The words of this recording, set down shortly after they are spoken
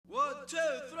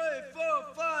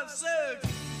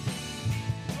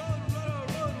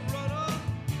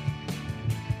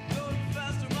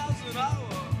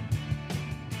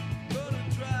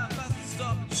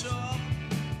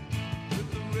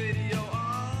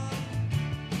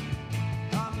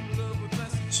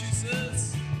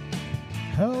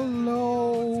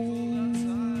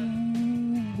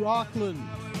Rockland.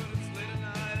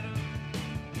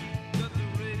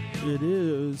 It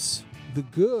is The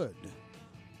Good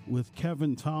with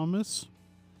Kevin Thomas.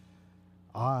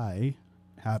 I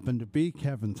happen to be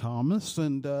Kevin Thomas,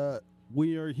 and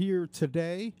we are here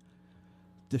today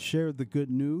to share the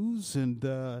good news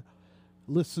and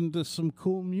listen to some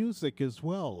cool music as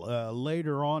well.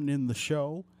 Later on in the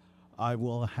show, I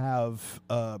will have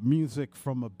music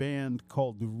from a band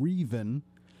called Reven,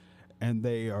 and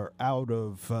they are out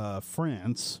of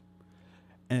France.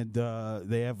 And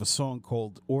they have a song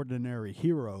called Ordinary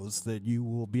Heroes that you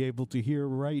will be able to hear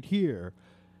right here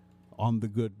on The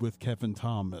Good with Kevin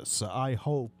Thomas. I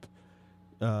hope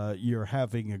you're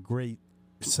having a great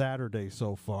Saturday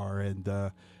so far. And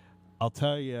I'll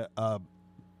tell you,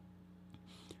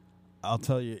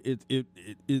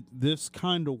 this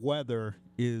kind of weather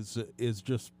is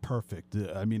just perfect.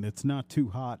 I mean, it's not too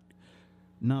hot,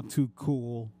 not too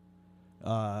cool.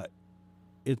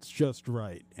 It's just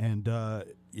right. And,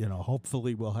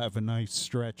 hopefully we'll have a nice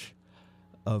stretch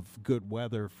of good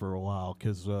weather for a while,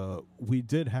 because we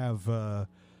did have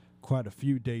quite a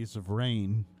few days of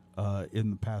rain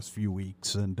in the past few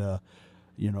weeks. And,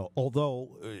 although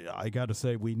I got to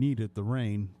say we needed the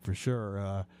rain for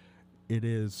sure, it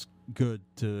is good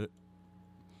to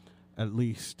at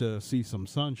least see some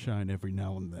sunshine every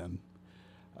now and then.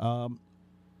 I'll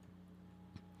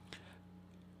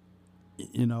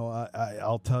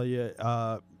tell you,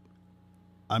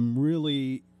 I'm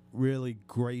really, really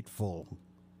grateful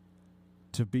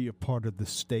to be a part of the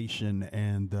station,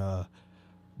 and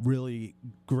really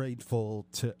grateful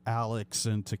to Alex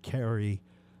and to Carrie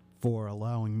for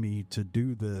allowing me to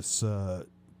do this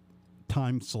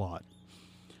time slot.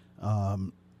 I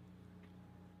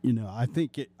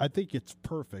think it's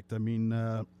perfect. I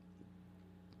mean,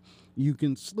 you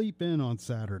can sleep in on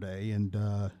Saturday, and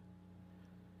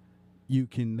you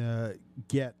can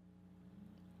get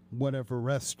whatever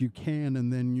rest you can,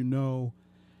 and then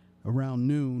around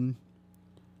noon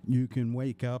you can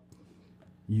wake up,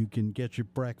 you can get your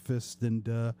breakfast,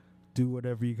 and do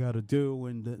whatever you got to do,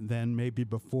 and then maybe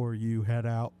before you head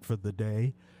out for the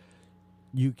day,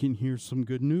 you can hear some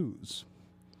good news.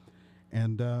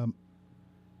 And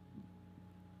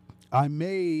I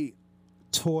may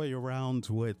toy around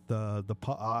with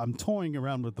I'm toying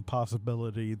around with the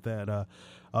possibility that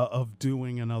of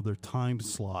doing another time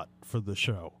slot for the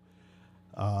show,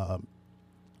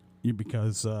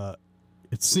 because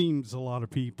it seems a lot of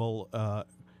people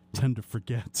tend to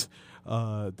forget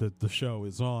that the show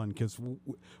is on, because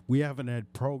we haven't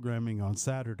had programming on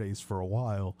Saturdays for a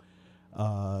while.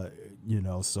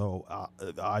 So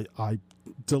I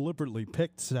deliberately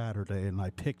picked Saturday, and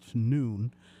I picked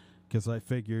noon, because I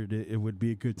figured it would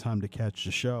be a good time to catch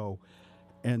the show.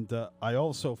 And I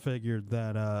also figured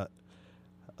that,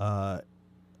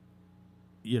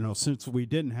 since we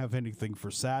didn't have anything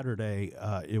for Saturday,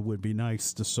 it would be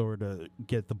nice to sort of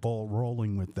get the ball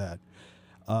rolling with that.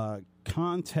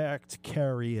 Contact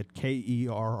Carrie at KERRY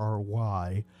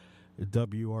at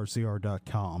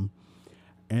WRCR.com.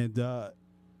 And,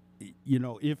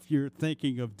 if you're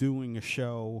thinking of doing a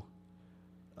show,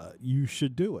 you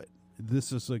should do it.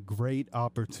 This is a great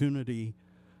opportunity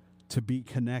to be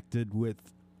connected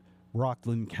with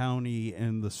Rockland County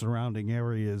and the surrounding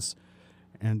areas,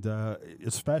 and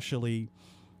especially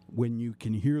when you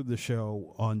can hear the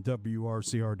show on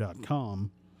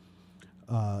WRCR.com.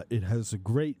 It has a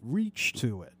great reach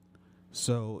to it,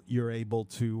 so you're able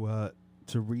to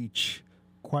reach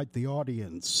quite the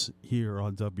audience here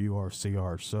on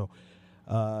WRCR. So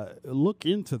look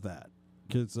into that,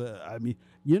 because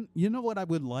you know what I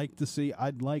would like to see?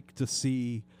 I'd like to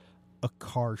see a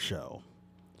car show.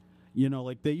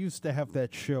 Like they used to have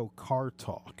that show Car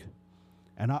Talk,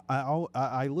 and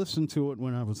I listened to it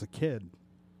when I was a kid,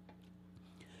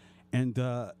 and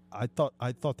I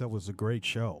thought that was a great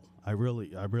show. I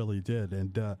really did.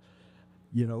 And it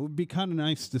would be kind of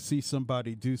nice to see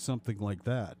somebody do something like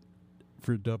that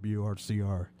for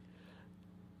WRCR,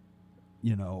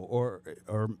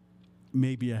 or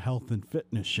maybe a health and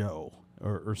fitness show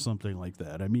or something like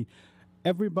that. I mean,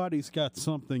 everybody's got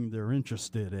something they're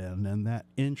interested in, and that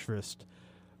interest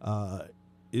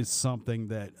is something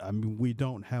that, we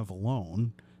don't have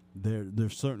alone.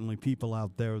 There's certainly people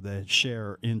out there that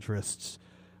share interests,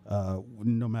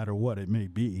 no matter what it may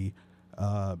be.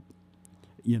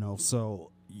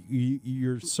 So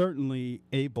you're certainly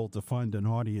able to find an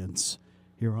audience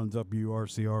here on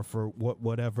WRCR for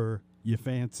whatever you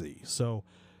fancy. So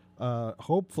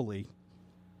hopefully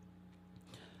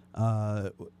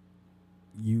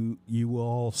you will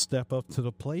all step up to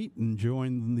the plate and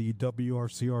join the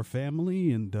WRCR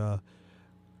family, and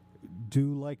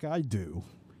do like I do.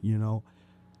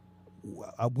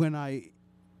 when I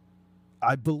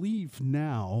believe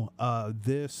now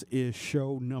this is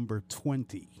show number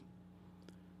 20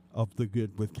 of The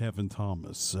Good with Kevin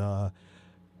Thomas,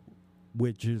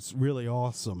 which is really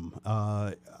awesome.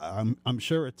 I'm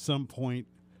sure at some point,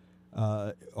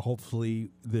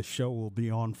 hopefully, this show will be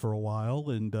on for a while,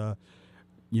 and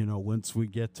once we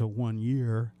get to 1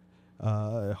 year,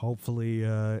 hopefully,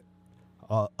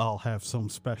 I'll have some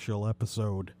special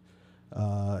episode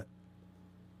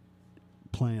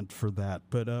planned for that.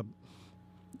 But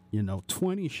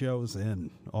 20 shows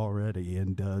in already,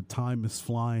 and time is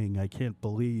flying. I can't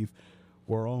believe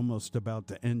we're almost about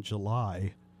to end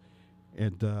July,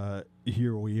 and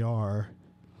here we are.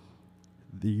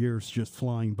 The year's just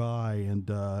flying by, and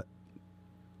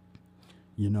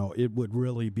it would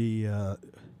really be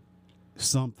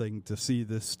something to see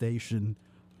this station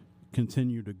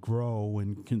continue to grow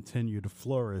and continue to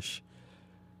flourish.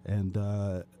 And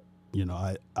I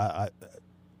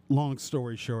long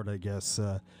story short, I guess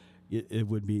it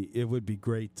would be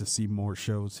great to see more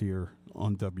shows here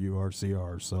on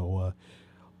WRCR. So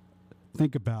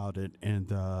think about it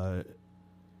and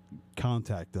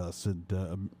contact us,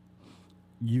 and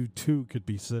you too could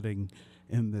be sitting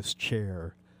in this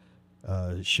chair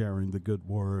sharing the good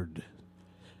word.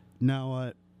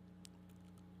 Now,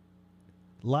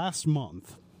 last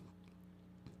month,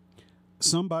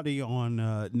 somebody on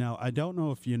now I don't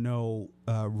know if you know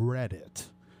Reddit,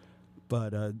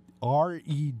 but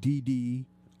Reddit,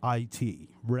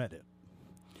 Reddit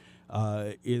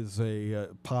is a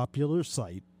popular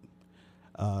site.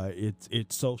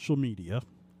 It's social media,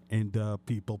 and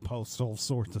people post all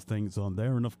sorts of things on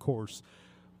there. And of course,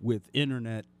 with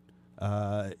internet,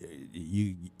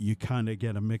 you kind of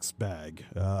get a mixed bag.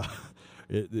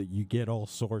 You get all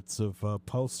sorts of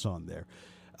posts on there.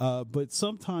 But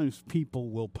sometimes people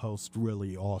will post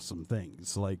really awesome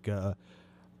things. Like,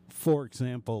 for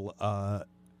example,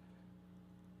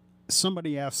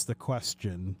 somebody asked the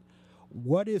question,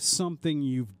 what is something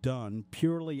you've done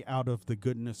purely out of the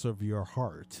goodness of your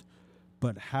heart,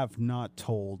 but have not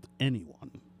told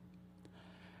anyone?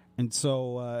 And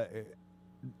so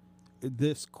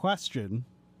this question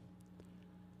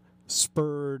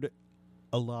spurred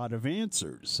a lot of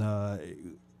answers.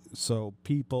 So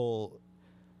people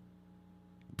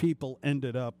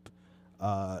ended up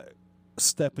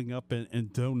stepping up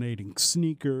and donating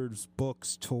sneakers,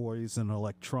 books, toys, and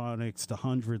electronics to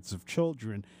hundreds of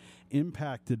children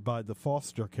impacted by the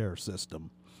foster care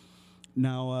system.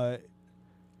 Now,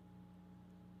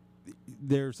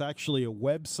 there's actually a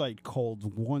website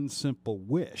called One Simple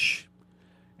Wish,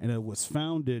 and it was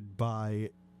founded by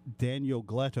Daniel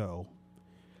Gletto.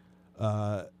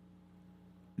 Now,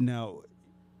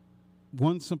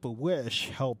 One Simple Wish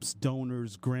helps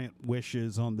donors grant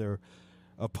wishes on their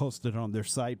posted on their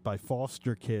site by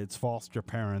foster kids, foster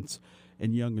parents,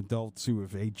 and young adults who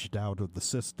have aged out of the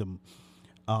system.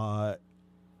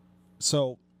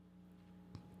 So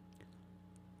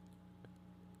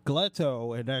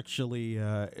Gletto had actually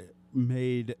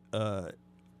made a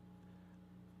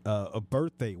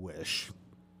birthday wish,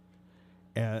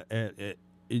 and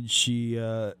she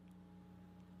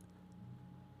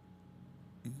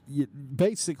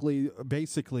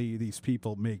basically these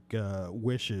people make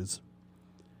wishes,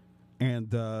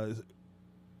 and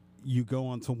you go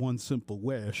onto One Simple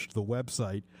Wish, the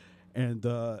website, and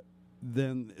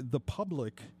then the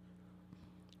public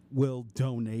will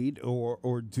donate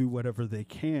or do whatever they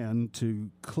can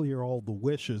to clear all the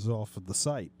wishes off of the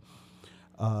site.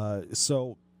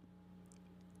 So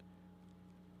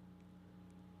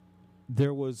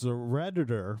there was a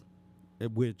Redditor,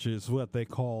 which is what they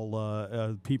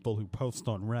call people who post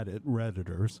on Reddit,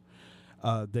 Redditors,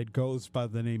 that goes by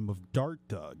the name of Dart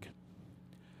Doug.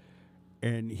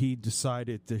 And he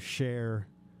decided to share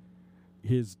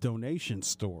his donation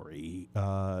story.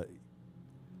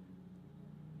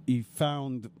 He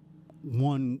found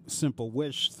One Simple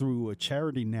Wish through a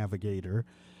charity navigator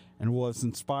and was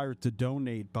inspired to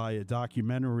donate by a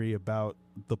documentary about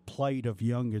the plight of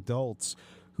young adults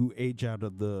who age out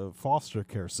of the foster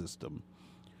care system.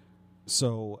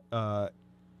 So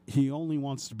he only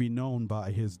wants to be known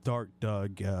by his Dart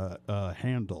Doug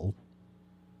handle.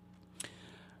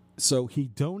 So he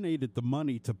donated the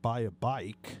money to buy a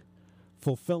bike,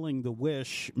 fulfilling the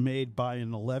wish made by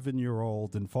an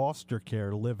 11-year-old in foster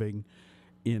care living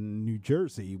in New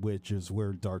Jersey, which is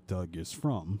where Dart Doug is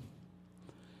from.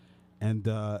 And,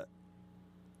 the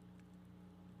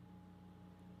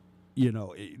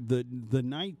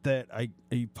night that I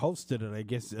posted it, I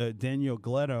guess Danielle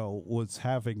Gletto was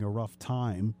having a rough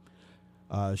time.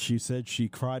 She said she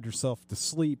cried herself to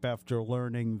sleep after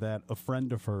learning that a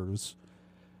friend of hers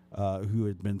who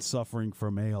had been suffering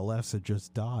from ALS, had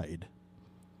just died.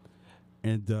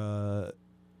 And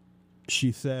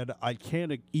she said, I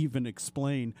can't even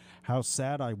explain how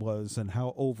sad I was and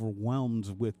how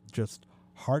overwhelmed with just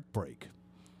heartbreak.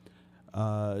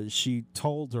 She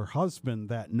told her husband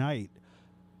that night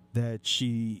that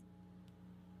she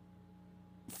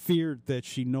feared that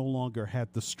she no longer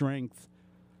had the strength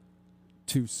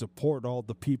to support all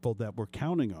the people that were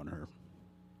counting on her.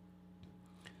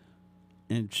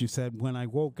 And she said, when I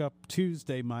woke up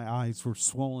Tuesday, my eyes were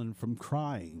swollen from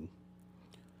crying.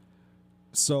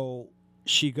 So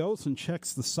she goes and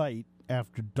checks the site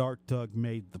after Dark Doug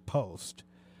made the post,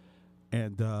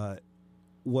 and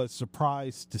was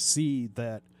surprised to see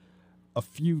that a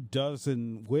few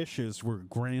dozen wishes were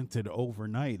granted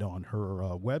overnight on her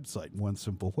website, One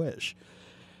Simple Wish.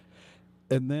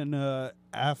 And then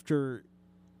after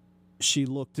she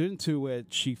looked into it,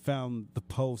 she found the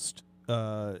post,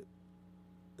 the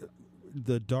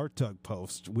Dark Doug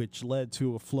post, which led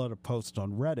to a flood of posts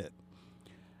on Reddit.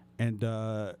 And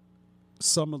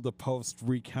some of the posts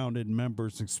recounted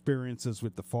members' experiences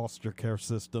with the foster care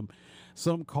system.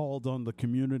 Some called on the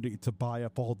community to buy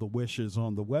up all the wishes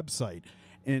on the website.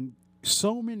 And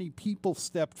so many people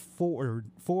stepped forward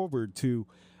to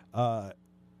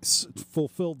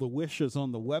fulfill the wishes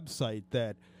on the website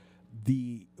that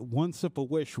the One Simple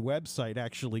Wish website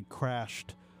actually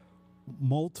crashed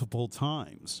multiple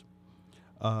times.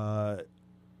 And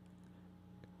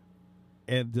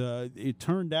it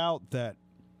turned out that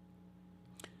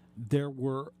there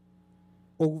were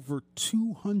over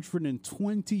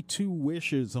 222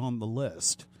 wishes on the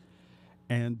list.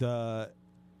 And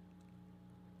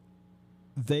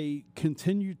they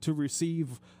continued to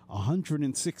receive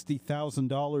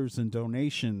 $160,000 in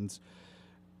donations.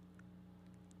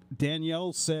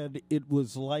 Danielle said it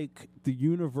was like the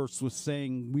universe was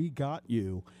saying, we got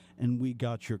you and we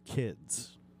got your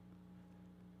kids.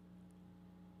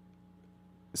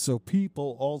 So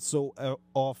people also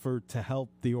offered to help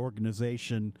the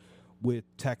organization with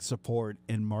tech support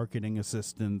and marketing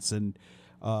assistance. And,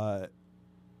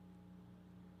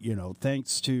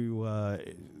 thanks to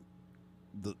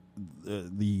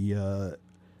the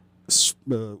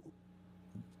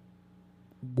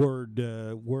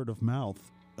word of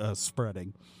mouth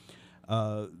spreading,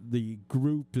 the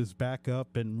group is back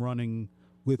up and running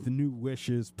with new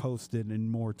wishes posted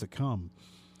and more to come.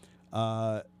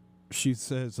 She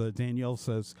says, Danielle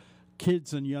says,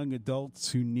 kids and young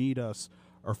adults who need us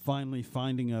are finally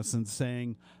finding us and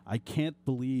saying, I can't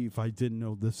believe I didn't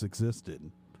know this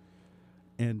existed.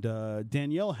 And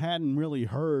Danielle hadn't really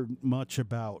heard much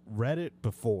about Reddit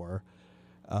before,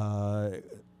 but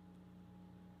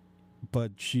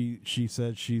she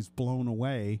said she's blown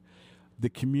away. The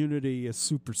community is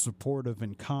super supportive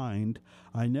and kind.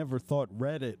 I never thought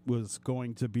Reddit was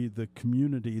going to be the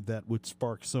community that would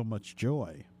spark so much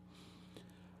joy.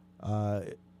 And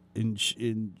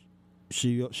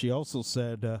she also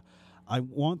said,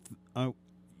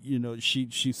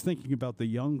 she's thinking about the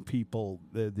young people,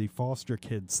 the foster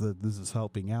kids that this is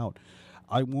helping out.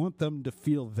 I want them to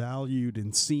feel valued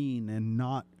and seen, and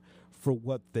not for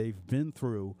what they've been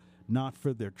through, not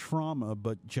for their trauma,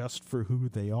 but just for who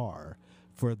they are,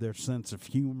 for their sense of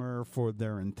humor, for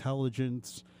their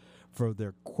intelligence, for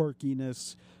their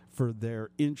quirkiness, for their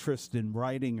interest in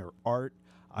writing or art.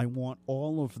 I want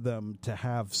all of them to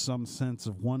have some sense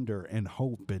of wonder and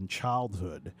hope in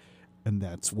childhood, and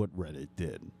that's what Reddit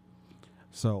did.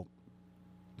 So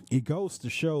it goes to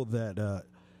show that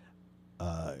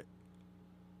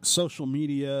social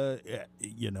media,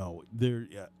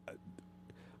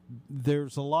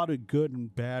 there's a lot of good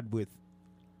and bad with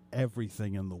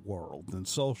everything in the world, and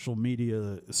social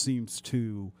media seems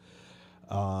to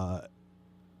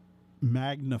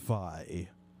magnify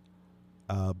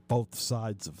both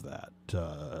sides of that.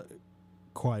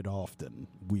 Quite often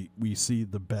we see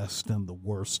the best and the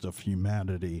worst of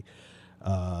humanity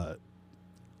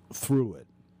through it.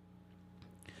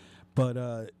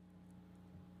 But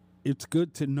it's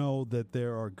good to know that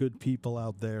there are good people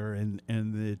out there, and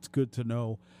it's good to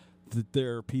know that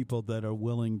there are people that are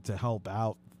willing to help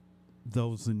out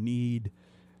those in need.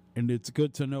 And it's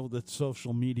good to know that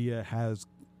social media has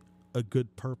a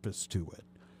good purpose to it.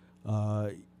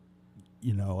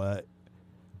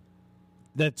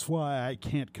 That's why I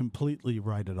can't completely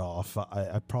write it off.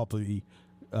 I probably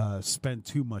spend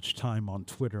too much time on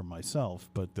Twitter myself,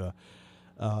 but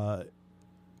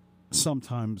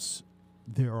sometimes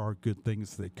there are good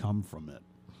things that come from it.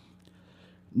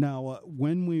 Now,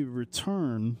 when we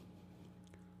return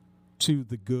to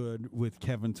the good with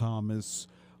Kevin Thomas,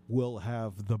 we'll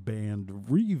have the band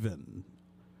Reven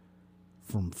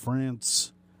from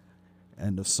France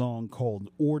and a song called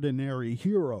Ordinary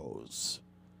Heroes.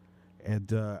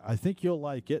 And I think you'll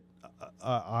like it.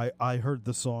 I heard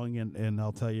the song, and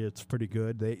I'll tell you it's pretty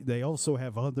good. They also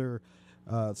have other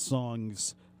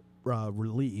songs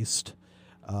released.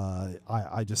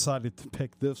 I decided to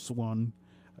pick this one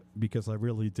because I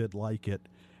really did like it.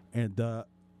 And,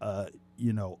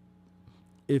 you know,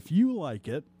 if you like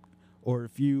it, or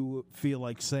if you feel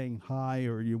like saying hi,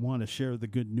 or you want to share the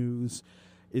good news,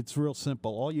 it's real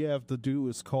simple. All you have to do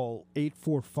is call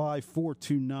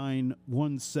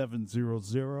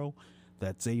 845-429-1700.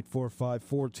 That's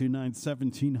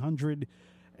 845-429-1700.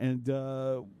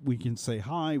 And we can say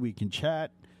hi, we can chat.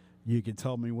 You can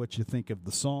tell me what you think of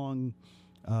the song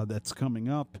that's coming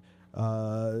up.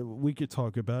 We could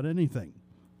talk about anything.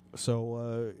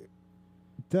 So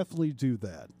definitely do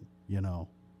that, you know.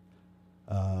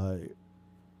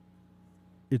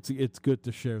 It's good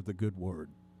to share the good word.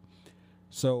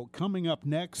 So coming up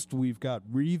next, we've got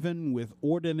Reven with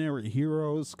Ordinary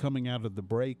Heroes coming out of the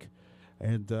break.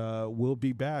 And we'll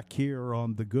be back here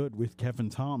on The Good with Kevin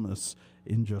Thomas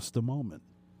in just a moment.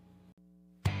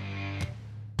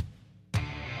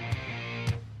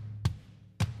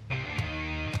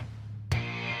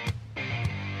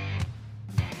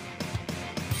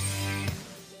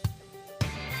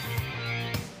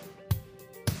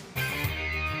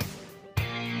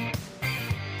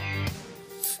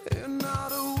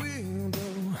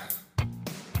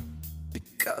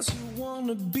 Because you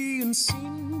wanna be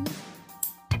unseen,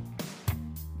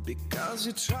 because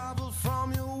you travel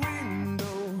from your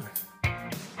window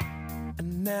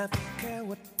and never care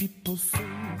what people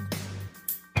think.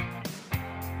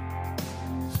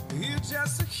 You're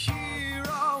just a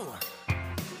hero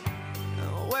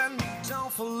when you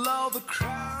don't follow the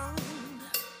crowd,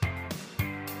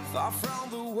 far from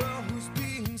the world who's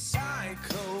being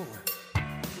psycho.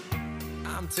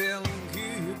 I'm telling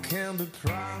you, you can be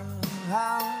proud.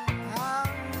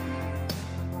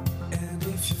 And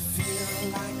if you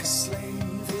feel like a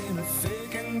slave in a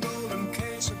fake and golden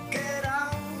cage, so get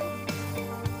out.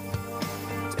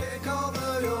 Take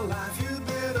over your life, you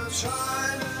better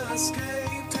try to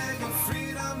escape. Take your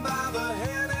freedom by the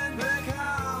hand and break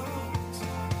out.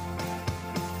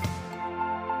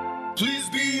 Please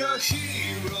be a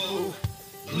hero,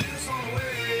 lead us on the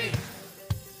way,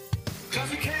 'cause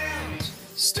we can't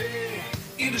stay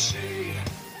in the shade.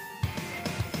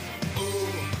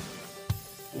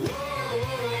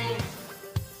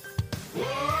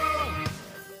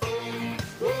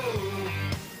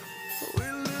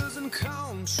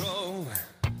 Control.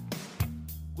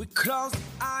 We close the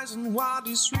eyes on what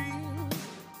is real,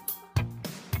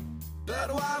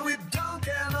 but what we don't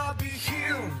cannot be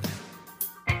healed.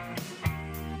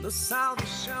 The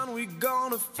salvation we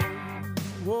gonna find.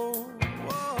 Whoa,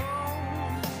 whoa.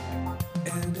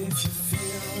 And if you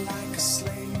feel like a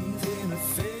slave in a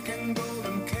fake and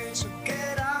golden cage, so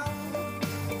get out.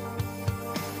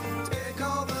 Take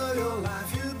over your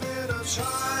life, you better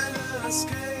try to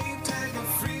escape.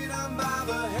 By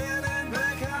the hand and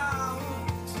back out.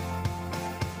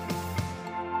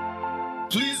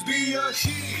 Please be a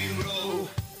hero,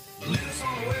 lead us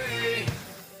on the way,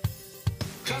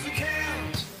 'cause we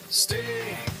can't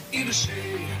stay in the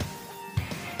shade.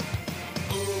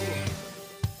 Oh,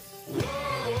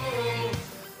 whoa,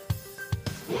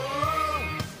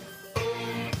 whoa,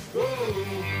 oh, whoa.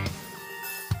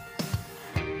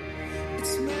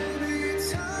 It's maybe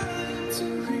time to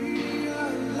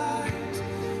realize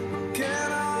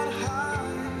cannot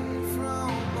hide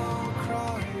from our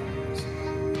crimes.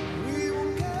 We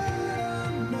won't get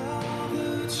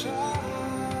another try.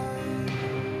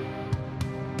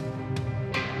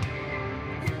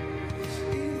 If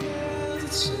there's a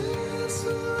chance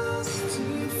for us to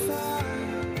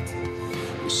fight,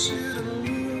 we shouldn't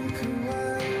look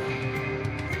away.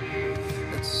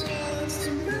 A chance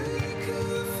to make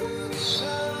a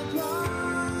future bright.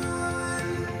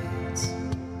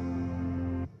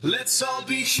 Let's all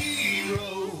be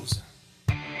heroes.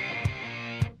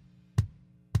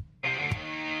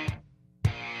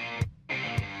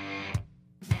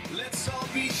 Let's all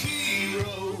be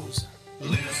heroes.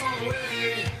 Lead us on the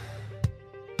way,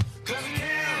 'cause we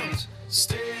can't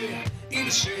stay in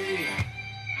the shade.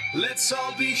 Let's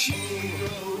all be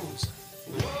heroes.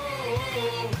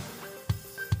 Whoa,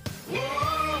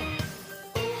 whoa,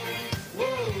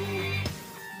 whoa.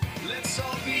 Let's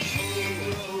all be heroes.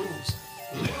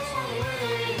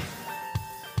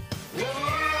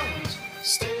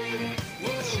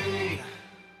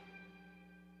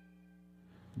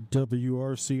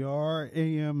 WRCR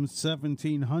AM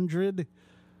 1700.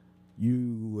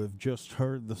 You have just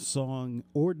heard the song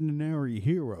Ordinary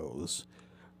Heroes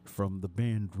from the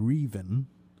band Reven.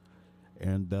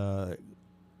 And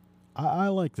I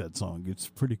like that song. It's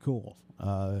pretty cool.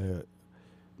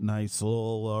 Nice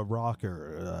little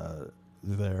rocker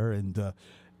there. And,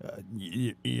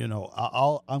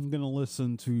 I'm going to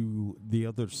listen to the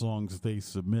other songs they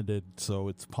submitted, so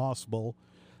it's possible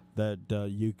that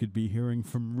you could be hearing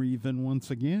from Reven once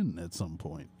again at some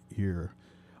point here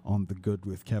on The Good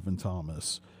with Kevin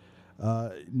Thomas.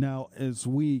 Now, as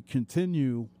we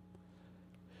continue,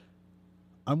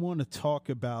 I want to talk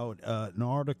about an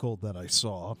article that I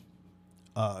saw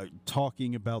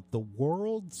talking about the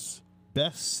world's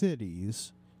best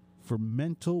cities for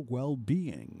mental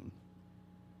well-being.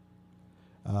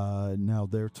 Now,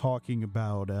 they're talking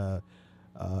about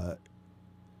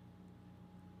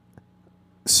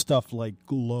stuff like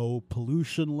low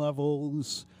pollution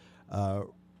levels,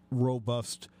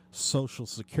 robust social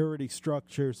security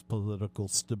structures, political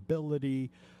stability.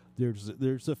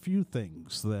 There's a few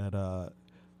things that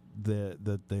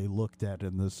they looked at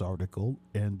in this article,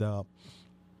 and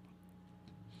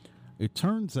it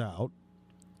turns out,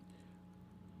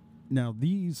 now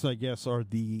these, I guess, are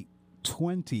the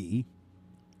 20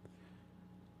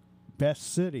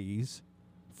 best cities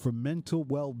for mental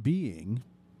well-being,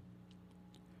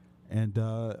 and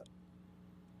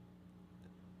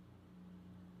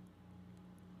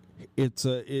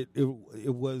it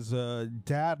was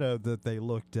data that they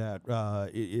looked at.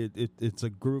 It's a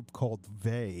group called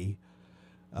VEI.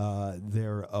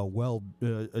 They're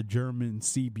a German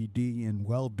CBD and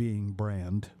well-being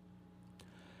brand,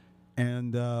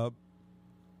 and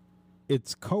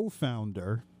its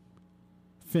co-founder,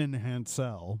 Finn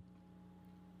Hansel,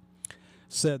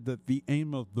 said that the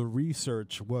aim of the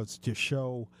research was to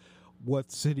show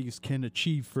what cities can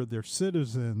achieve for their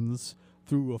citizens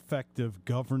through effective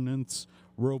governance,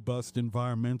 robust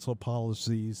environmental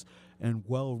policies, and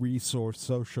well-resourced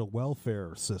social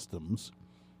welfare systems.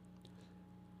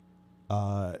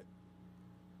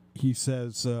 He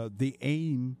says the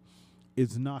aim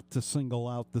is not to single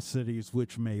out the cities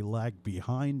which may lag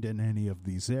behind in any of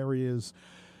these areas,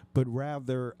 but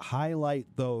rather highlight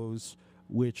those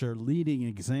which are leading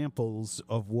examples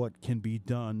of what can be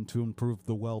done to improve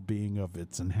the well-being of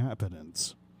its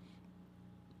inhabitants.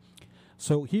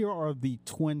 So here are the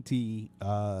 20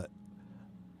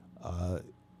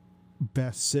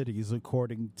 best cities,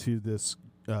 according to this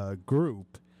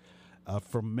group,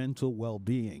 for mental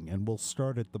well-being. And we'll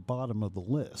start at the bottom of the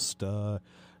list.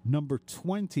 Number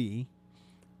 20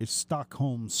 is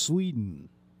Stockholm, Sweden.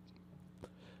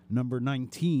 Number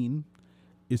 19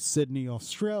 is Sydney,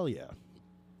 Australia.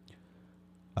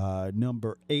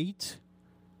 Number 8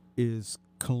 is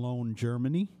Cologne,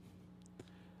 Germany.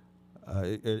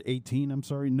 18, I'm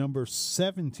sorry. Number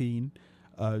 17,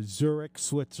 Zurich,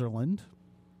 Switzerland.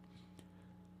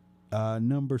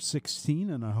 Number 16,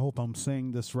 and I hope I'm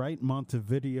saying this right,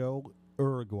 Montevideo,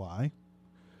 Uruguay.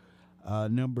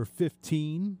 Number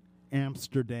 15,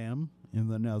 Amsterdam in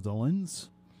the Netherlands.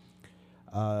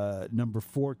 Number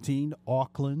 14,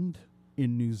 Auckland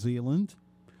in New Zealand.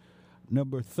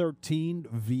 Number 13,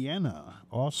 Vienna,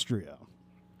 Austria.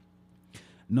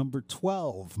 Number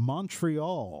 12,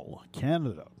 Montreal,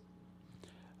 Canada.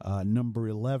 Number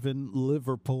 11,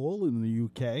 Liverpool in the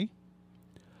UK.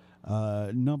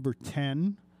 Number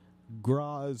 10,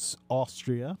 Graz,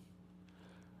 Austria.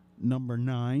 Number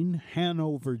 9,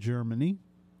 Hanover, Germany.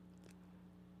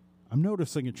 I'm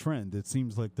noticing a trend. It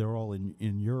seems like they're all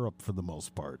in Europe for the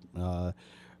most part.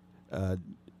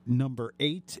 Number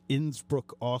 8,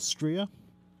 Innsbruck, Austria.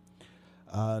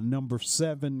 Number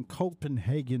 7,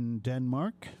 Copenhagen,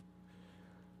 Denmark.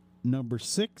 Number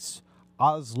 6,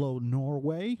 Oslo,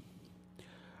 Norway.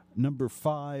 Number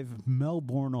 5,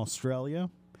 Melbourne, Australia.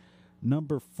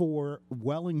 Number 4,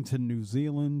 Wellington, New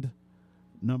Zealand.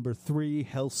 Number 3,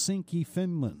 Helsinki,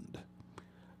 Finland.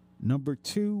 Number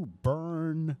 2,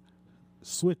 Bern,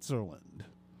 Switzerland.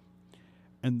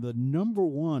 And the number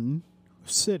 1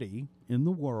 city in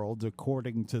the world,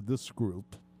 according to this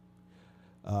group,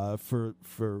 for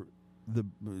the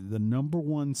number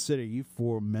 1 city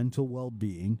for mental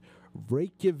well-being,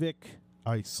 Reykjavik,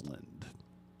 Iceland.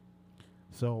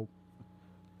 So,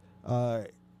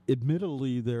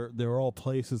 admittedly, they're all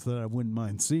places that I wouldn't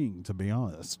mind seeing, to be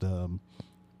honest.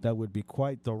 That would be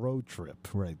quite the road trip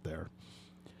right there.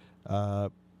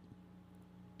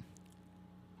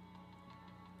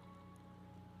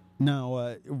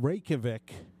 Now,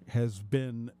 Reykjavik has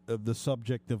been the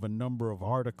subject of a number of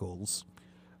articles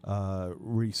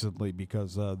recently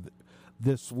because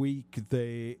this week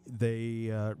they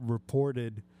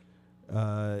reported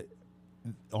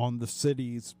on the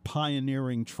city's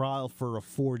pioneering trial for a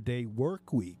 4-day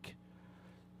work week,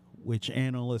 which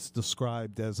analysts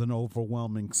described as an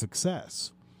overwhelming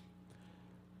success.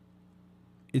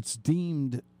 it's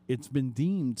been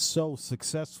deemed so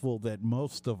successful that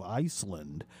most of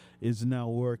Iceland is now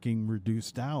working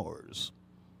reduced hours.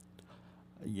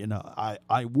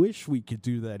 I wish we could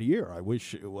do that here. I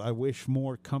wish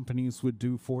more companies would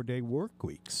do 4-day work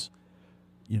weeks.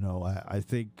 I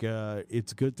think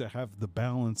it's good to have the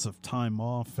balance of time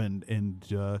off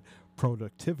and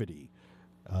productivity.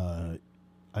 I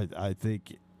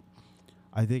think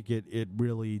it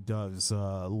really does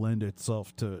lend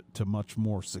itself to much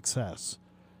more success.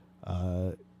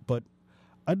 But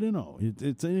I don't know.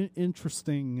 It's an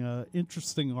interesting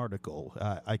article.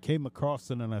 I came across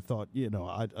it and I thought,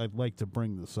 I'd like to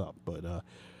bring this up. But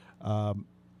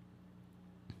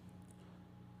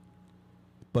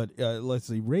let's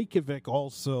see. Reykjavik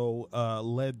also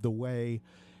led the way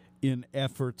in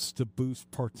efforts to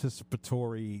boost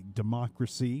participatory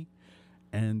democracy,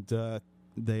 and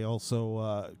they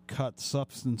also cut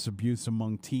substance abuse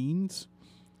among teens.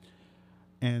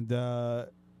 And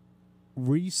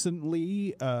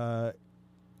recently,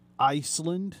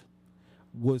 Iceland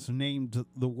was named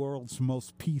the world's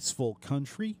most peaceful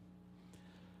country,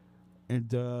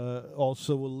 and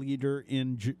also a leader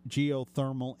in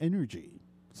geothermal energy.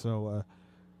 So,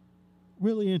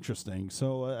 really interesting.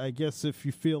 So, I guess if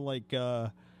you feel like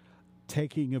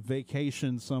taking a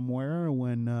vacation somewhere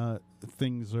when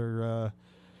things are,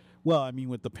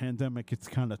 with the pandemic, it's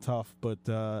kind of tough,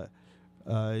 but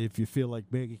if you feel like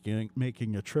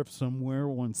making a trip somewhere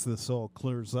once this all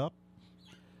clears up,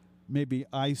 maybe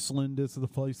Iceland is the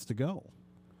place to go.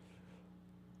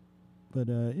 But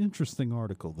interesting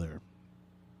article there.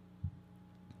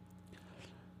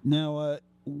 Now,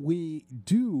 we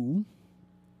do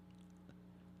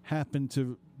happen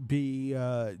to be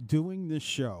doing this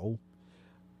show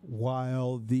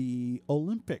while the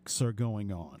Olympics are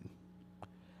going on.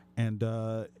 And,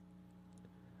 I'm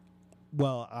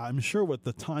sure with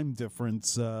the time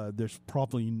difference, there's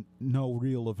probably no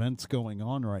real events going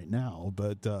on right now,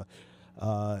 but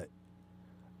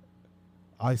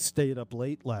I stayed up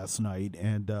late last night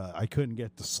and I couldn't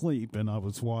get to sleep, and I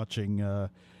was watching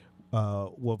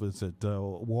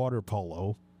water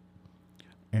polo,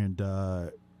 and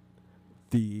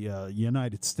the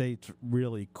United States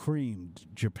really creamed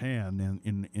Japan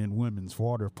in women's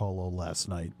water polo last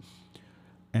night,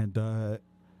 and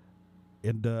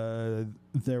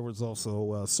there was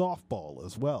also softball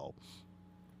as well.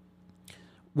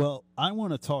 Well, I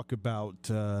want to talk about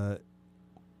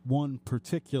one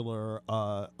particular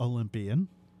Olympian,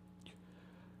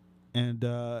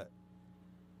 and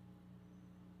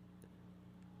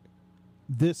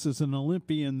this is an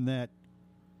Olympian that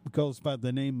goes by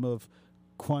the name of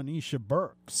Quanisha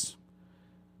Burks.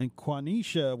 And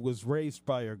Quanisha was raised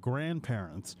by her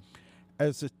grandparents.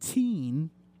 As a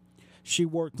teen, she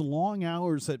worked long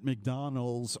hours at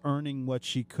McDonald's, earning what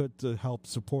she could to help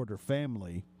support her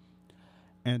family.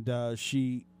 And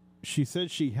she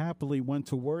said she happily went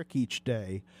to work each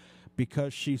day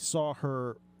because she saw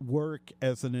her work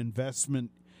as an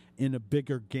investment in a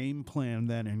bigger game plan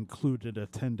that included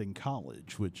attending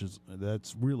college,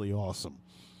 that's really awesome.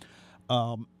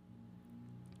 But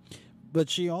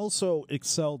she also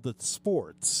excelled at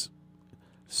sports.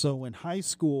 So in high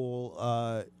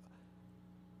school,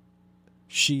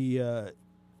 she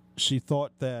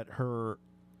thought that her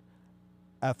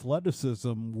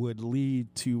athleticism would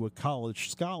lead to a college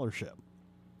scholarship.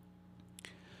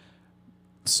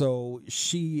 So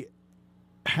she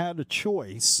had a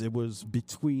choice. It was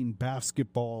between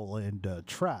basketball and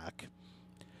track.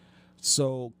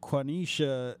 So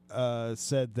Quanisha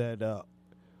said that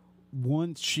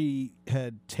once she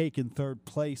had taken third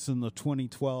place in the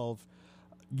 2012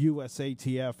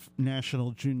 USATF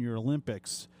National Junior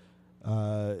Olympics,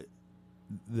 that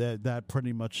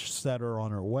pretty much set her on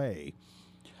her way.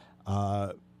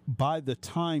 By the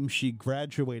time she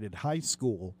graduated high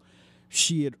school,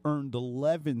 she had earned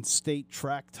 11 state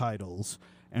track titles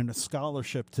and a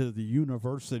scholarship to the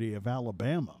University of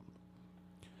Alabama.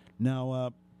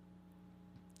 Now,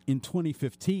 in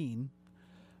 2015,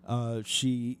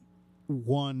 she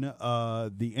won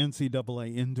the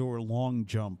NCAA indoor long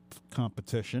jump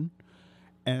competition,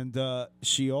 and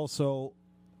she also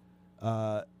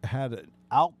had an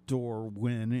outdoor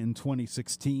win in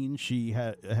 2016. She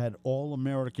had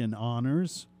All-American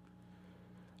honors.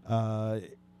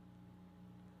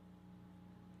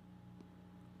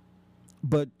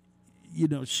 But,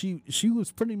 she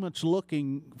was pretty much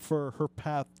looking for her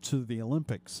path to the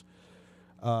Olympics.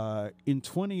 In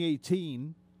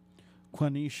 2018,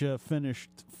 Quanisha finished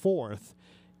fourth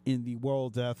in the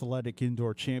World Athletic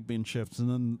Indoor Championships, and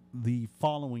then the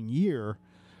following year,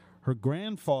 her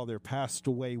grandfather passed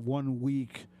away 1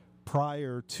 week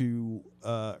prior to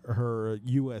her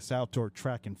U.S. Outdoor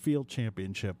Track and Field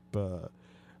Championship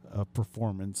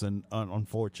performance, and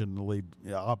unfortunately,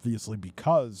 obviously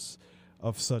because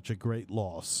of such a great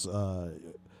loss,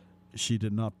 she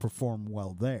did not perform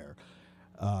well there.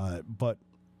 But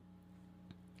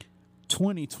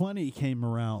 2020 came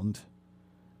around,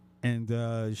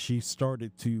 and she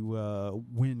started to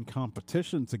win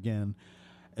competitions again.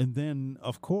 And then,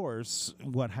 of course,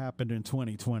 what happened in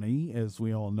 2020, as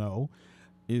we all know,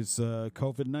 is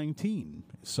COVID-19.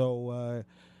 So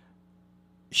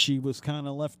she was kind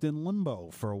of left in limbo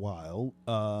for a while,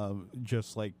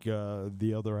 just like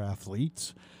the other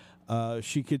athletes.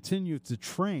 She continued to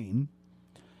train,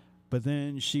 but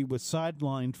then she was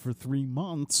sidelined for 3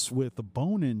 months with a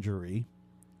bone injury.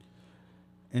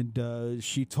 And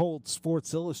she told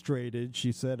Sports Illustrated,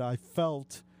 she said, it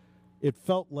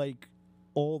felt like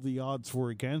all the odds were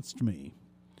against me.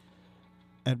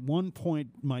 At one point,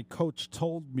 my coach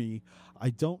told me, I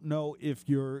don't know if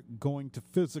you're going to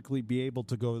physically be able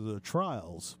to go to the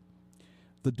trials.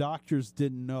 The doctors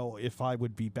didn't know if I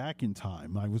would be back in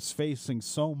time. I was facing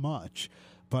so much,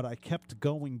 but I kept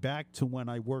going back to when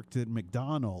I worked at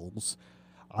McDonald's.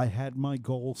 I had my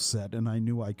goal set, and I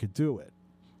knew I could do it.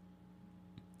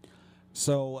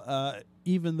 So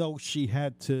even though she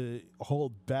had to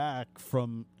hold back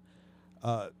from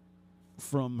her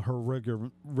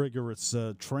rigorous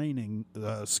training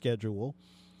schedule,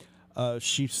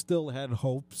 she still had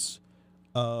hopes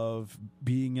of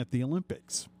being at the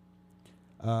Olympics.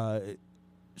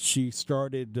 She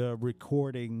started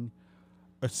recording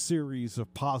a series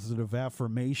of positive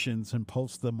affirmations and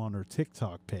post them on her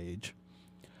TikTok page.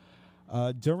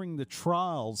 During the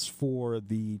trials for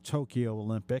the Tokyo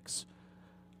Olympics,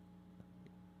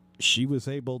 she was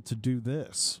able to do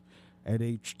this. At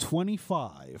age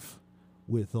 25,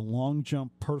 with a long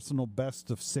jump personal best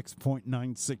of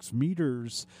 6.96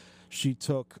 meters, she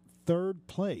took third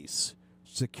place,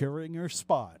 securing her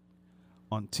spot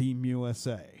on Team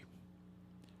USA.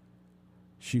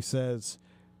 She says,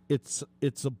 it's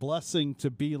a blessing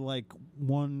to be like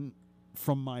one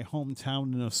from my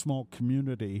hometown in a small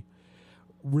community,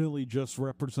 really just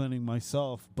representing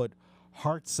myself, but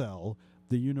Hartselle,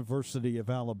 the University of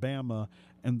Alabama,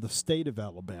 and the state of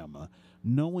Alabama.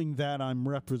 Knowing that I'm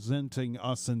representing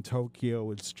us in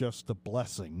Tokyo, it's just a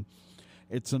blessing.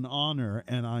 It's an honor,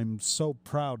 and I'm so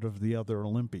proud of the other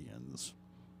Olympians.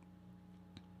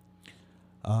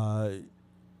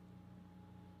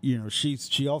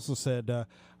 She also said,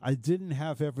 I didn't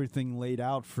have everything laid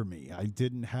out for me. I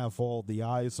didn't have all the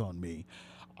eyes on me.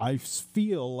 I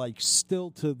feel like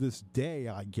still to this day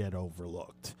I get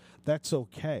overlooked. That's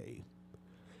okay.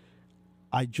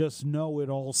 I just know it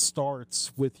all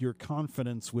starts with your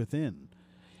confidence within.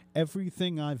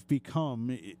 Everything I've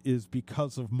become is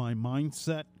because of my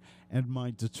mindset and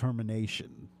my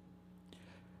determination.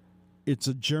 It's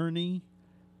a journey,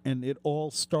 and it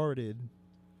all started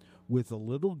with a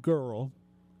little girl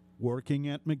working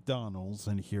at McDonald's,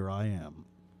 and here I am.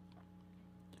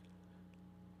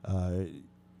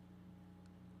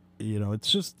 It's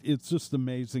just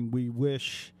amazing. We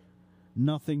wish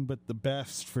nothing but the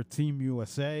best for Team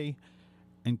USA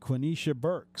and Quenisha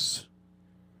Burks,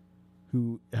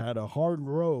 who had a hard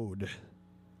road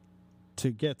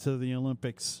to get to the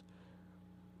Olympics.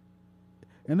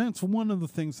 And that's one of the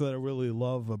things that I really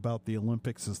love about the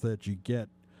Olympics, is that you get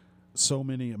so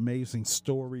many amazing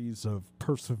stories of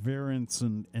perseverance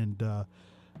and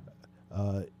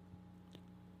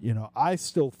I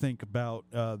still think about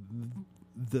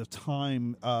the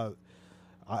time,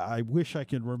 I wish I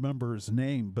could remember his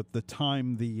name, but the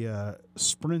time the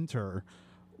sprinter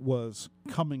was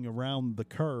coming around the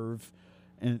curve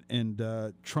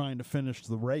and trying to finish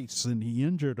the race, and he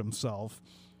injured himself,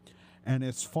 and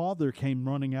his father came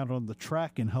running out on the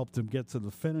track and helped him get to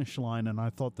the finish line, and I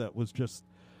thought that was just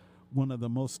one of the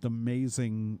most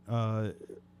amazing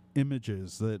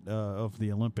images that of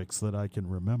the Olympics that I can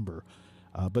remember.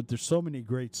 But there's so many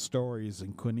great stories,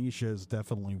 and Quenisha is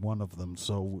definitely one of them.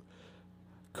 So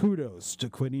kudos to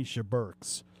Quenisha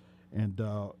Burks. And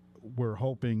we're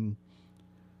hoping,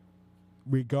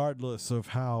 regardless of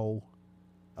how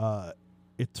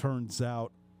it turns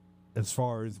out as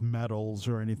far as medals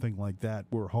or anything like that,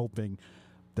 we're hoping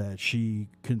that she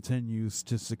continues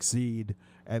to succeed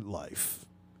at life.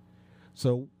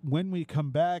 So when we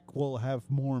come back, we'll have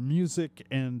more music,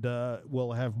 and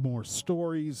we'll have more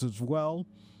stories as well.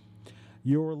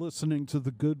 You're listening to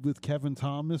The Good with Kevin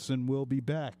Thomas, and we'll be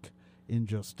back in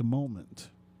just a moment.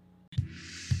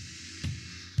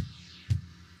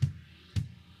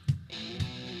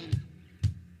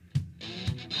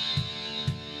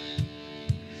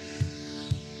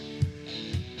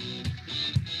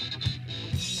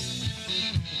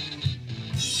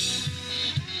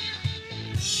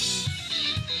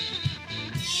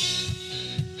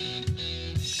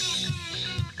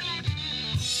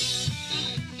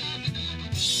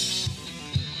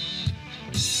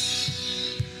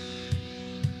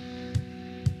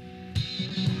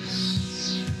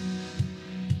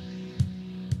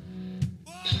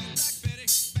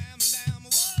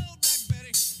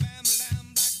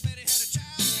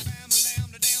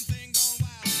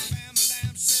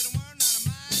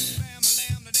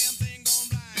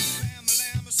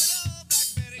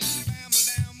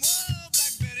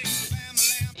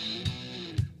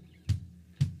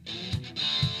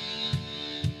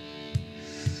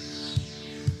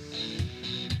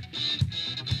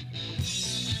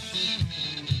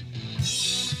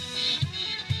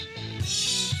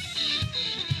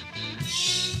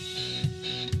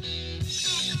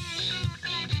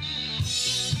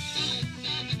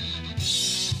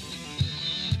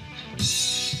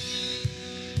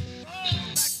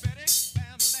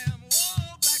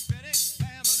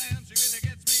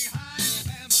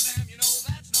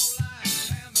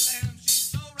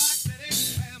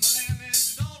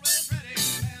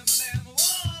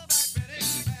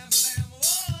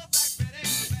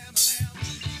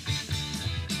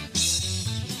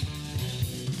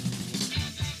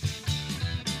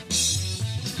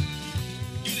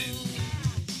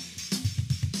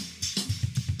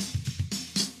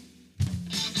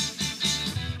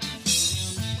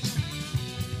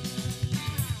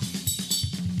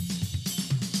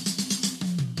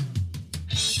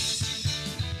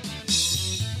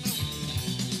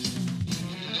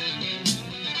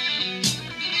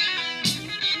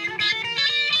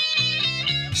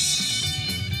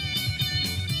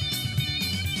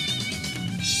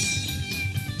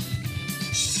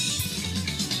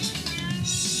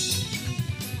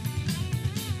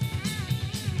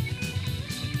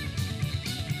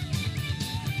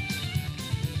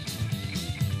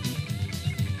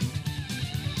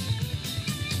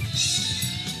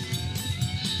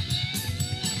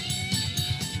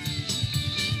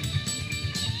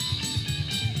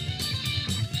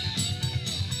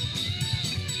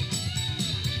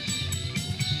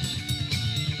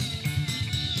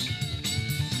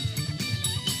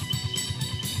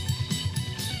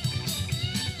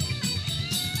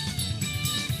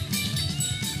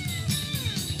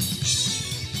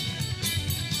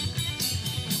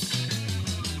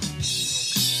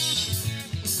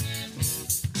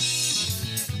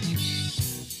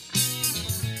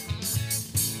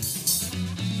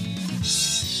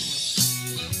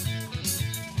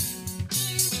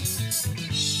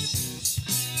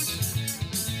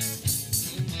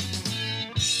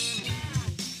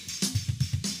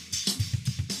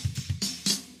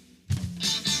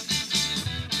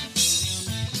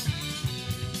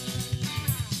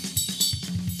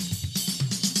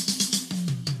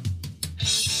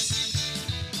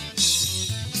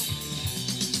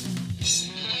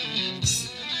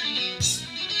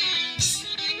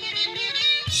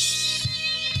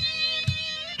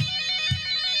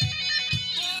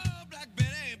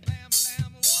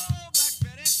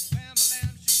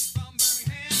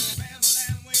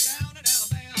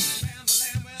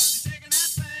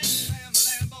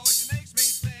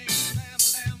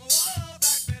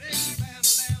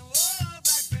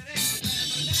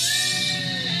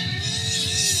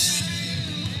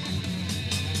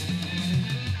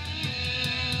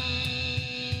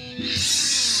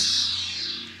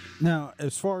 Now,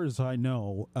 as far as I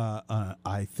know,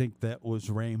 I think that was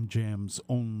Ram Jam's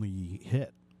only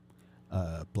hit,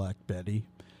 Black Betty.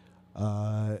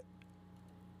 I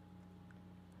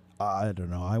don't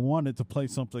know. I wanted to play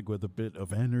something with a bit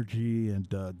of energy, and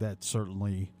that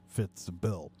certainly fits the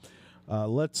bill.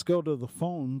 Let's go to the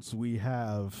phones. We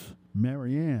have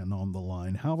Marianne on the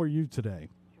line. How are you today?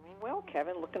 Doing well,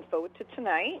 Kevin. Looking forward to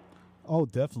tonight. Oh,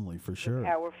 definitely, for sure.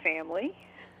 Our family.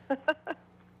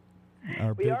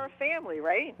 We are a family,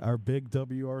 right? Our big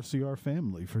WRCR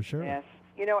family, for sure. Yes.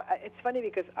 You know, it's funny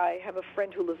because I have a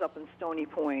friend who lives up in Stony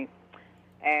Point,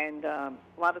 and a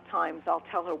lot of times I'll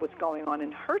tell her what's going on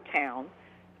in her town.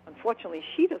 Unfortunately,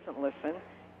 she doesn't listen.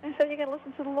 And so you got to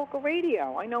listen to the local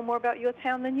radio. I know more about your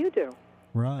town than you do.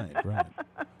 Right.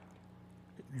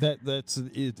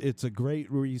 It's a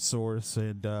great resource,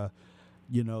 and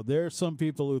you know, there are some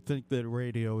people who think that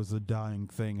radio is a dying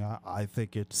thing. I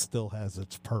think it still has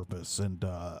its purpose, and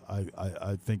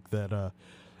I think that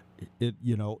it,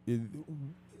 you know,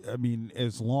 I mean,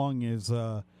 as long as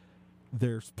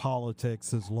there's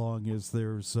politics, as long as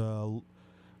there's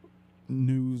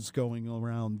news going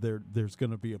around, there's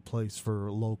going to be a place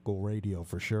for local radio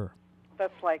for sure.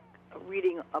 That's like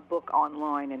reading a book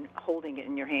online and holding it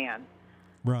in your hand.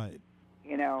 Right.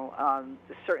 You know,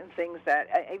 there's certain things that,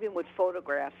 even with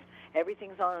photographs,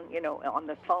 everything's on, you know, on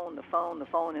the phone,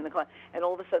 in the cloud, and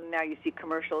all of a sudden now you see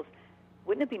commercials.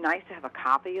 Wouldn't it be nice to have a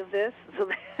copy of this? So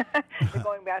they're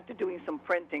going back to doing some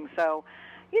printing. So,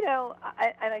 you know,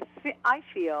 I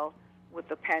feel with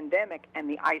the pandemic and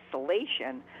the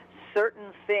isolation,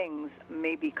 certain things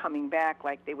may be coming back,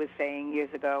 like they were saying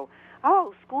years ago.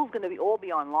 Oh, school's going to all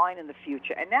be online in the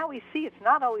future. And now we see it's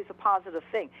not always a positive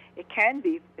thing. It can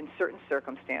be in certain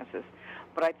circumstances.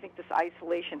 But I think this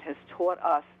isolation has taught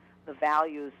us the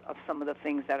values of some of the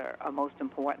things that are most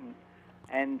important,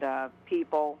 and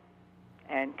people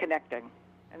and connecting.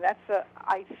 And that's,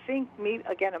 I think,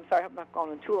 again, I'm sorry, I'm not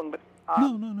going too long, but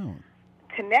no.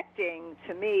 Connecting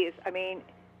to me is, I mean,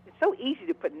 it's so easy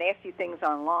to put nasty things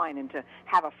online and to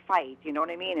have a fight, you know what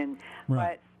I mean? And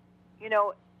right. But, you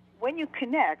know, when you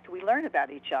connect, we learn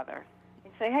about each other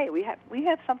and say, hey, we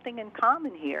have something in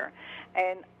common here.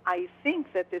 And I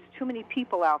think that there's too many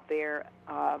people out there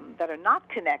that are not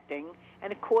connecting,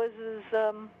 and it causes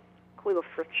a little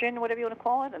friction, whatever you want to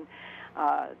call it, and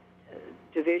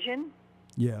division.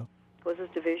 Yeah. Causes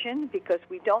division because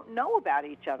we don't know about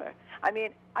each other. I mean,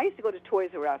 I used to go to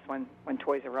Toys R Us when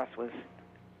Toys R Us was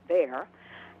there,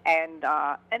 and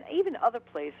even other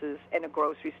places, in a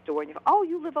grocery store. And you go, oh,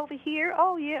 you live over here?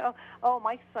 Oh, yeah. Oh,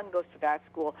 my son goes to that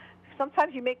school.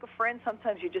 Sometimes you make a friend.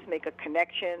 Sometimes you just make a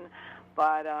connection.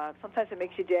 But sometimes it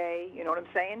makes your day. You know what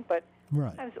I'm saying? But right.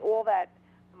 sometimes all that.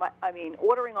 I mean,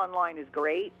 ordering online is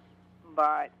great,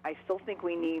 but I still think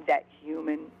we need that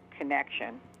human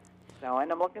connection. So,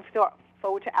 and I'm looking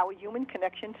forward to our human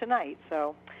connection tonight.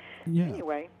 So, yeah.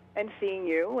 Anyway, and seeing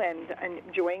you and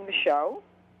enjoying the show.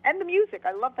 And the music.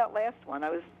 I love that last one. I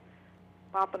was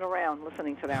bopping around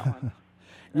listening to that one.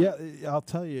 Yeah, I'll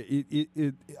tell you.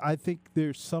 I think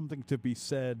there's something to be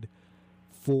said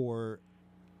for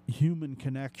human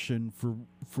connection, for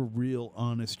real,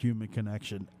 honest human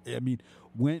connection. I mean,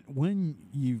 when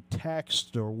you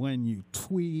text or when you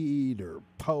tweet or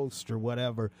post or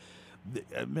whatever,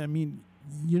 I mean,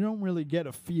 you don't really get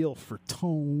a feel for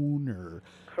tone or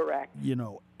correct, you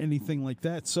know, anything like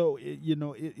that. So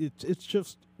it's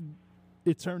just,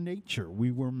 it's our nature.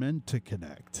 We were meant to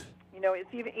connect. You know,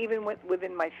 it's even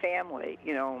within my family.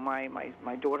 You know, my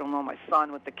daughter-in-law, my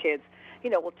son with the kids. You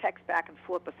know, we'll text back and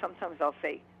forth, but sometimes I'll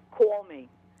say, "Call me."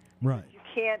 Right. You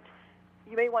can't.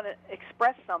 You may want to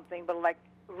express something, but like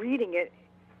reading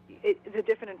it's a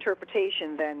different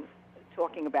interpretation than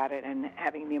talking about it and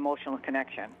having the emotional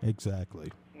connection.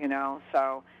 Exactly. You know,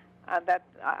 so that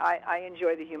I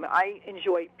enjoy the human. I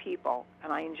enjoy people,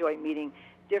 and I enjoy meeting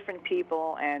different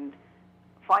people and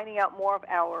finding out more of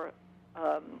our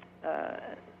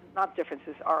not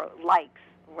differences, our likes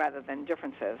rather than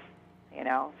differences. You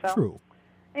know. So, true.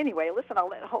 Anyway, listen, I'll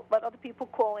let other people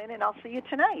call in, and I'll see you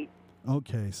tonight.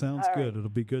 Okay, sounds All good. right. It'll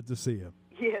be good to see you.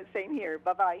 Yeah, same here.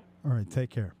 Bye-bye. All right,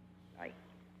 take care. Bye.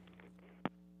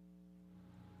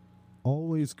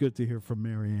 Always good to hear from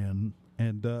Marianne,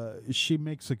 and she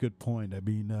makes a good point. I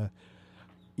mean,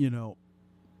 you know,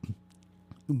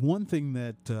 one thing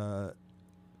that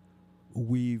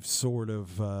we've sort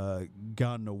of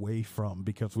gotten away from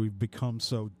because we've become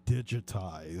so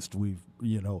digitized.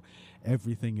 You know,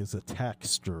 everything is a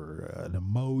text or an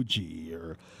emoji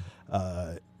or,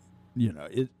 you know,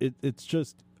 it's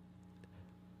just,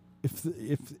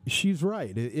 if she's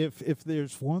right, if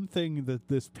there's one thing that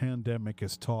this pandemic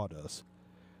has taught us,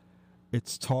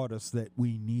 it's taught us that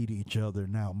we need each other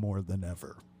now more than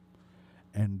ever.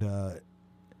 And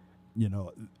you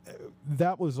know,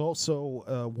 that was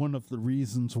also one of the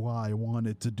reasons why I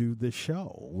wanted to do this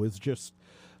show, was just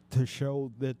to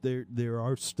show that there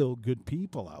are still good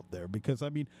people out there. Because I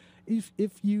mean, if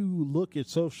you look at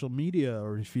social media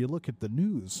or if you look at the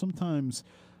news, sometimes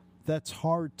that's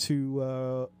hard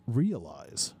to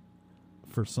realize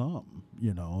for some,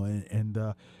 you know,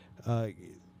 and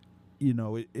you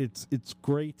know, it's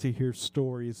great to hear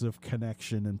stories of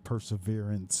connection and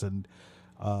perseverance and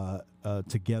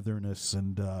togetherness,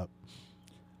 and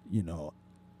you know,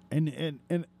 and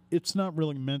it's not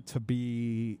really meant to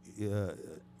be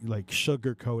like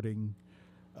sugarcoating.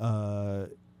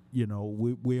 You know,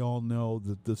 we all know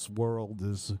that this world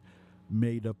is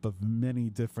made up of many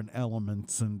different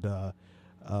elements, and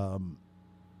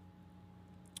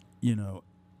you know,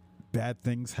 bad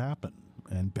things happen,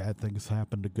 and bad things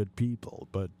happen to good people.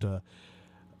 But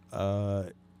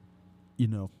you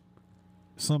know,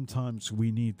 sometimes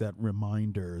we need that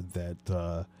reminder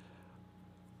that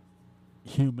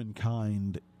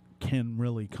humankind can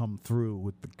really come through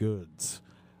with the goods.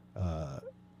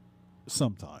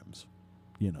 Sometimes,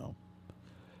 you know.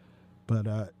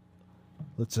 But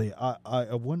let's see.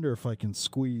 I wonder if I can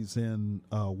squeeze in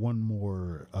one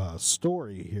more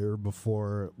story here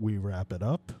before we wrap it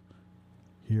up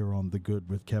here on The Good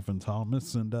with Kevin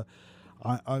Thomas. And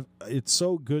it's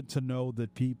so good to know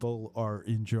that people are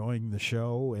enjoying the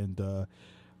show. And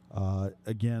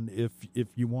again, if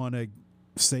you want to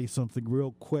say something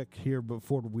real quick here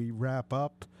before we wrap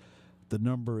up, the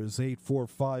number is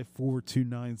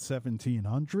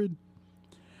 845-429-1700.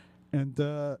 And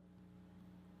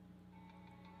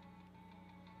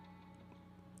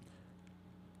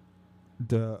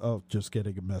just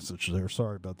getting a message there.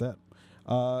 Sorry about that.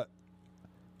 I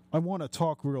want to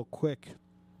talk real quick.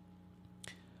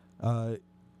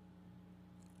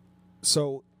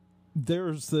 So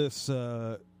there's this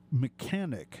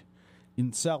mechanic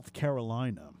in South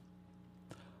Carolina,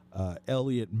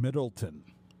 Elliot Middleton,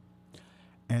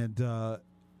 and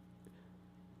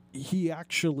he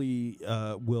actually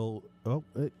will. Oh,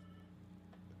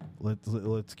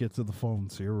 let's get to the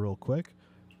phones here real quick.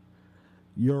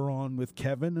 You're on with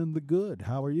Kevin and the Good.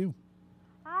 How are you?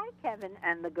 Hi, Kevin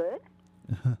and the Good.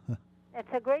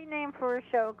 It's a great name for a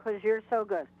show because you're so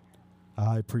good.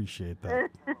 I appreciate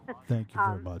that. Thank you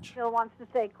very much. Phil wants to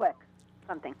say quick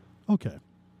something. Okay.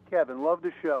 Kevin, love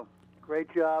the show.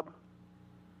 Great job.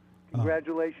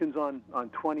 Congratulations on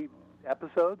 20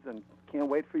 episodes, and can't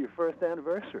wait for your first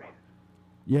anniversary.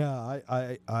 Yeah,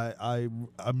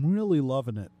 I'm really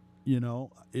loving it. You know,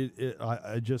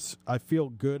 I feel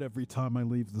good every time I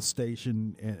leave the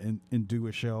station and do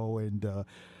a show, and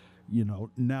you know,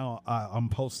 now I'm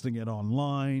posting it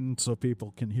online so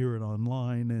people can hear it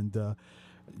online, and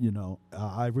you know,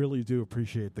 I really do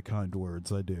appreciate the kind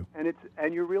words. I do.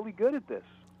 And you're really good at this,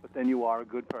 but then you are a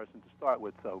good person to start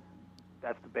with, so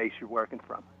that's the base you're working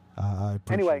from. I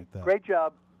appreciate anyway, that. Great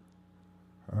job.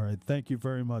 All right, thank you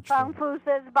very much. Kung Fu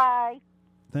says bye.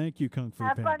 Thank you, Kung Fu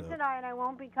Panda. Have fun tonight. I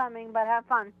won't be coming, but have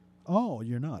fun. Oh,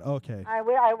 you're not? Okay. I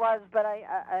was, but I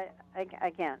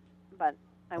can't. But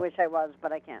I wish I was,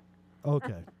 but I can't.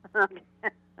 Okay. Okay.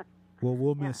 Well,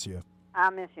 we'll miss you.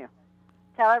 I'll miss you.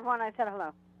 Tell everyone I said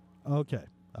hello. Okay,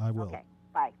 I will. Okay,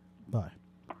 bye. Bye.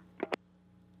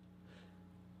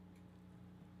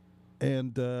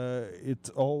 And it's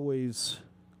always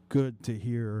good to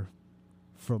hear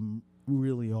from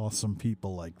really awesome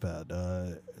people like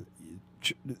that.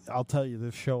 I'll tell you,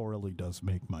 this show really does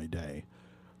make my day.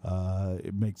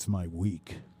 It makes my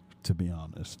week, to be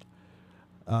honest.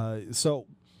 So,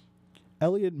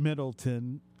 Elliot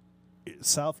Middleton,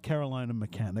 South Carolina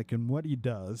mechanic, and what he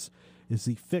does is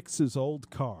he fixes old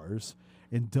cars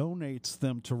and donates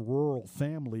them to rural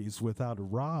families without a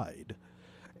ride.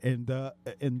 And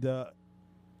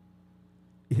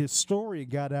his story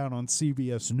got out on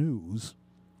CBS News,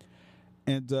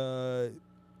 and the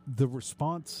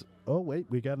response. Oh wait,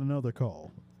 we got another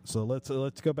call. So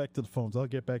let's go back to the phones. I'll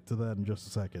get back to that in just a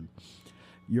second.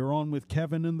 You're on with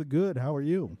Kevin and the Good. How are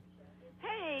you?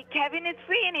 Hey, Kevin, it's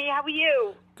Franny. How are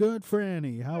you? Good,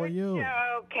 Franny. How are you? Good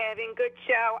show, Kevin. Good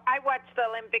show. I watched the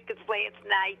Olympics last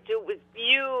night. It was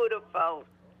beautiful.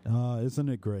 Isn't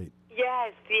it great?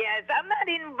 Yes. I'm not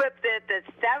in, but the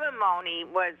ceremony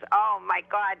was, oh, my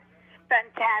God,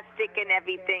 fantastic and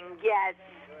everything. Yes.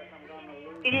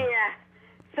 Yeah.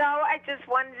 So I just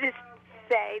wanted to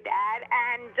say that.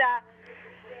 And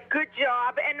Good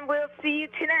job, and we'll see you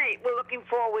tonight. We're looking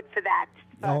forward to that.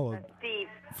 Steve.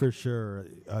 For sure.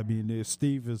 I mean,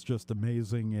 Steve is just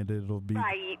amazing, and it'll be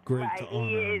great to honor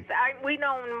He him. is. We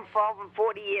known him for over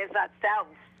 40 years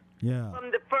ourselves. Yeah.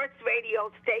 From the first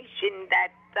radio station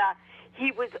that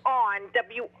he was on,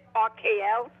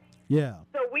 WRCR. Yeah.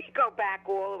 So we go back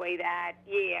all the way that,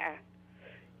 yeah.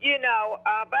 You know,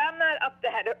 but I'm not up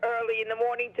that early in the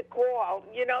morning to call.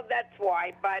 You know, that's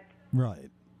why. But, Right.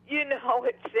 you know,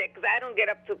 it's 6. I don't get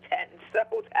up till 10,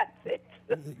 so that's it.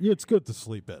 It's good to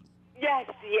sleep in. Yes,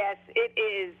 it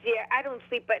is. Yeah, I don't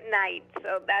sleep at night,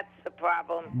 so that's the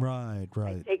problem. Right.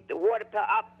 I take the water pill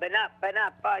up and up and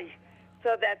up.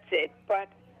 So that's it. But,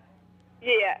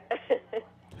 yeah.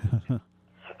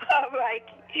 All right.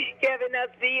 Kevin,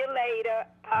 I'll see you later.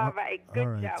 All right. Good All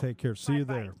right. job. Take care. See you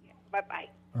there. Bye-bye.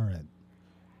 All right.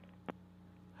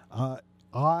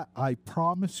 I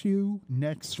promise you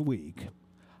next week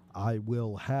I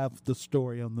will have the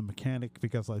story on the mechanic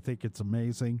because I think it's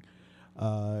amazing.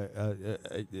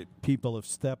 People have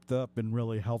stepped up and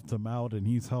really helped him out, and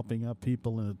he's helping out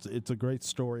people, and it's a great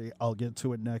story. I'll get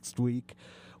to it next week.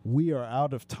 We are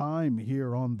out of time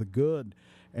here on The Good,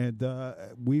 and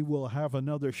we will have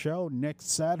another show next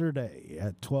Saturday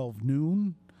at 12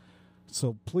 noon.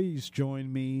 So please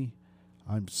join me.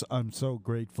 I'm so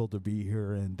grateful to be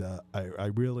here, and I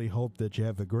really hope that you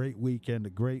have a great weekend, a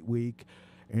great week.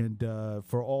 And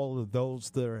for all of those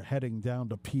that are heading down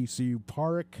to PCU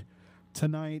Park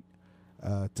tonight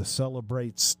to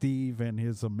celebrate Steve and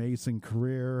his amazing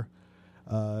career,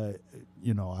 I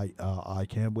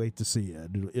can't wait to see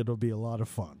it. It'll be a lot of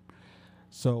fun.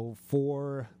 So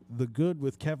for The Good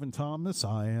with Kevin Thomas,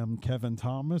 I am Kevin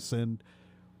Thomas, and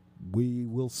we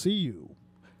will see you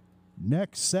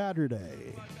next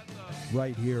Saturday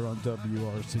right here on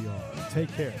WRCR.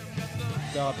 Take care.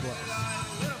 God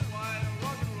bless.